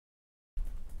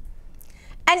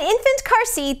An infant car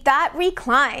seat that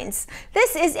reclines.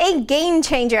 This is a game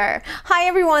changer. Hi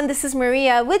everyone, this is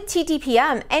Maria with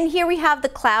TTPM, and here we have the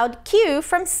Cloud Q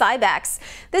from Cybex.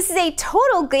 This is a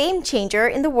total game changer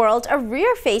in the world of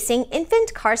rear-facing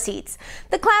infant car seats.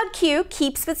 The Cloud Q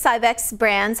keeps with Cybex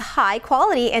brand's high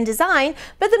quality and design,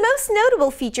 but the most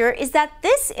notable feature is that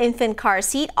this infant car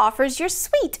seat offers your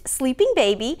sweet sleeping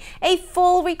baby a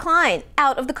full recline,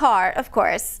 out of the car, of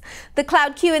course. The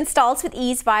Cloud Q installs with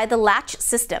ease via the latch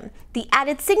system. The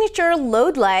added signature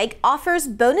load leg offers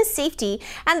bonus safety,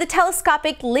 and the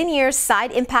Telescopic Linear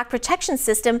Side-Impact Protection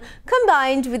system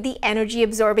combined with the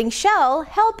energy-absorbing shell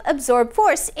help absorb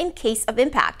force in case of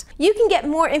impact. You can get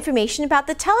more information about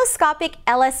the telescopic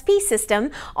L.S.P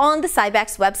system on the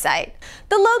Cybex website.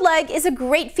 The load leg is a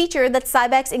great feature that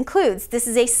Cybex includes. This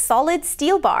is a solid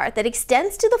steel bar that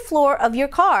extends to the floor of your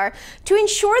car to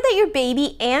ensure that your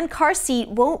baby and car seat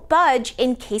won't budge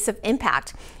in case of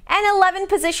impact. An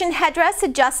 11-position headrest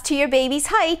adjusts to your baby's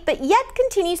height, but yet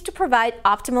continues to provide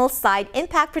optimal side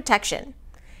impact protection.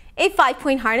 A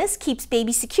 5-point harness keeps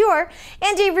baby secure,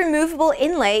 and a removable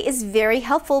inlay is very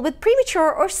helpful with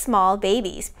premature or small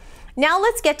babies. Now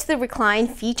let's get to the recline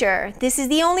feature. This is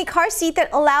the only car seat that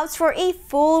allows for a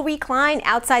full recline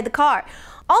outside the car.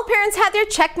 All parents have their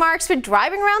check marks for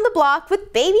driving around the block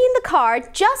with baby in the car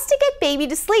just to get baby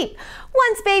to sleep.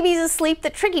 Once baby is asleep, the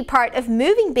tricky part of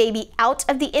moving baby out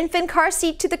of the infant car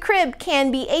seat to the crib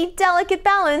can be a delicate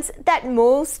balance that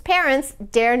most parents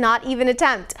dare not even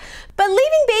attempt. But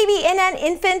leaving baby in an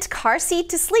infant car seat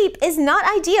to sleep is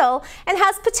not ideal and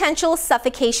has potential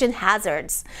suffocation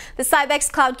hazards. The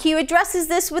Cybex Cloud Q addresses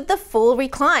this with the full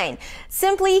recline.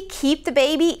 Simply keep the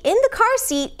baby in the car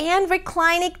seat and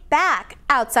recline it back,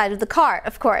 outside of the car,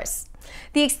 of course.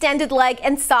 The extended leg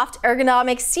and soft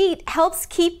ergonomic seat helps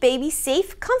keep baby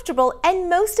safe, comfortable, and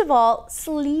most of all,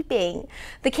 sleeping.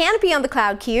 The canopy on the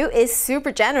Cloud Q is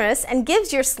super generous and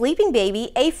gives your sleeping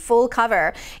baby a full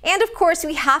cover. And of course,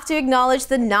 we have to acknowledge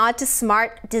the nod to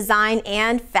smart design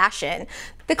and fashion.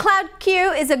 The Cloud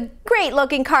Q is a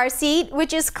great-looking car seat,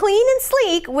 which is clean and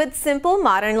sleek with simple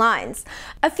modern lines.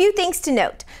 A few things to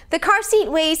note. The car seat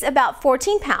weighs about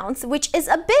 14 pounds, which is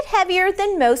a bit heavier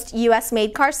than most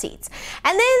US-made car seats.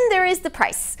 And then there is the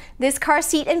price. This car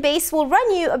seat and base will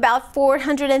run you about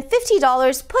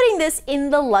 $450, putting this in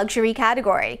the luxury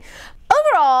category.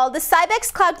 Overall, the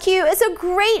Cybex Cloud Q is a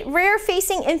great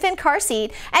rear-facing infant car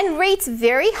seat and rates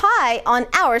very high on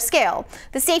our scale.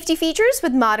 The safety features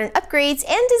with modern upgrades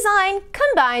and design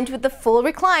combined with the full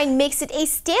recline makes it a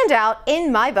standout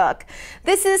in my book.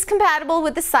 This is compatible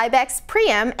with the Cybex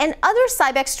Prem and other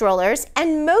Cybex strollers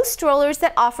and most strollers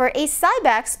that offer a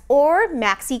Cybex or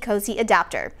Maxi Cozy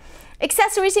adapter.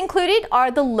 Accessories included are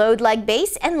the load leg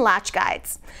base and latch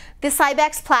guides. The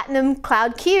Cybex Platinum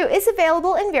Cloud Q is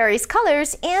available in various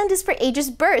colors and is for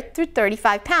ages birth through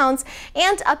 35 pounds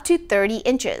and up to 30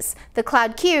 inches. The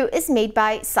Cloud Q is made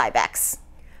by Cybex.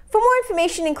 For more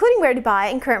information, including where to buy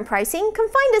and current pricing, come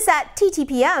find us at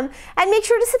TTPM and make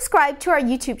sure to subscribe to our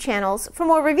YouTube channels for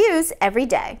more reviews every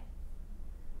day.